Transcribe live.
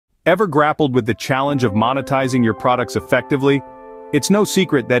Ever grappled with the challenge of monetizing your products effectively? It's no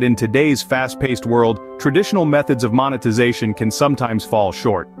secret that in today's fast-paced world, traditional methods of monetization can sometimes fall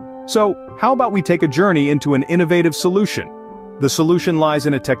short. So, how about we take a journey into an innovative solution? The solution lies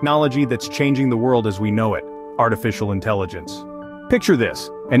in a technology that's changing the world as we know it: artificial intelligence. Picture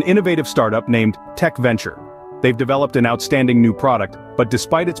this: an innovative startup named Tech Venture. They've developed an outstanding new product, but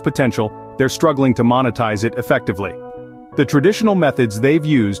despite its potential, they're struggling to monetize it effectively. The traditional methods they've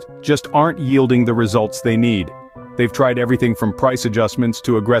used just aren't yielding the results they need. They've tried everything from price adjustments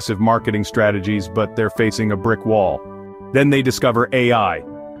to aggressive marketing strategies, but they're facing a brick wall. Then they discover AI.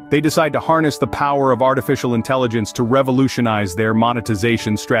 They decide to harness the power of artificial intelligence to revolutionize their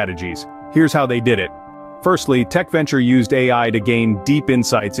monetization strategies. Here's how they did it. Firstly, Tech Venture used AI to gain deep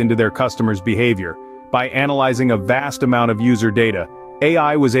insights into their customers' behavior. By analyzing a vast amount of user data,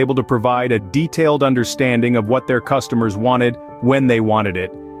 AI was able to provide a detailed understanding of what their customers wanted, when they wanted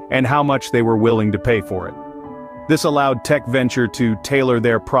it, and how much they were willing to pay for it. This allowed Tech Venture to tailor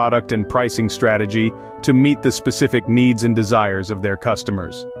their product and pricing strategy to meet the specific needs and desires of their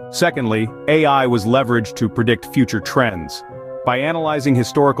customers. Secondly, AI was leveraged to predict future trends. By analyzing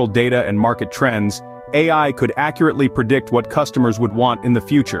historical data and market trends, AI could accurately predict what customers would want in the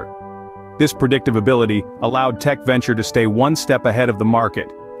future. This predictive ability allowed Tech Venture to stay one step ahead of the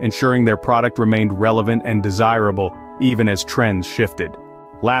market, ensuring their product remained relevant and desirable, even as trends shifted.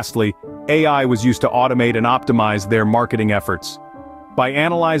 Lastly, AI was used to automate and optimize their marketing efforts. By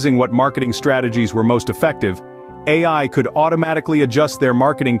analyzing what marketing strategies were most effective, AI could automatically adjust their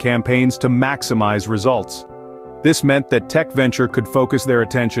marketing campaigns to maximize results. This meant that Tech Venture could focus their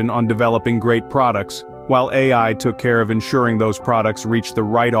attention on developing great products, while AI took care of ensuring those products reached the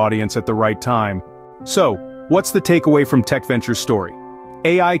right audience at the right time. So, what's the takeaway from Tech Venture's story?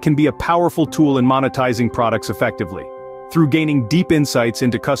 AI can be a powerful tool in monetizing products effectively. Through gaining deep insights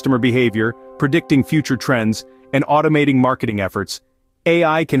into customer behavior, predicting future trends, and automating marketing efforts,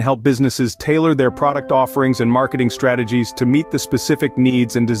 AI can help businesses tailor their product offerings and marketing strategies to meet the specific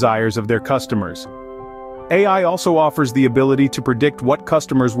needs and desires of their customers. AI also offers the ability to predict what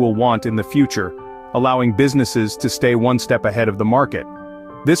customers will want in the future, allowing businesses to stay one step ahead of the market.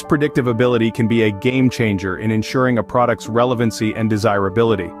 This predictive ability can be a game changer in ensuring a product's relevancy and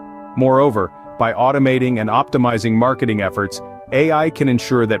desirability. Moreover, by automating and optimizing marketing efforts, AI can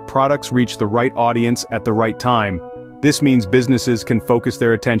ensure that products reach the right audience at the right time. This means businesses can focus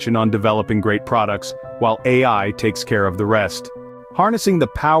their attention on developing great products, while AI takes care of the rest. Harnessing the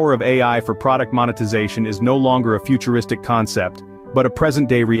power of AI for product monetization is no longer a futuristic concept, but a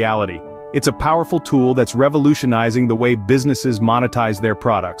present-day reality. It's a powerful tool that's revolutionizing the way businesses monetize their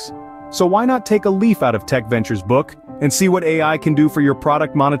products. So why not take a leaf out of Tech Venture's book and see what AI can do for your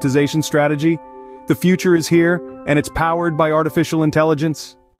product monetization strategy? The future is here, and it's powered by artificial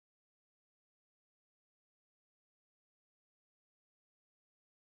intelligence.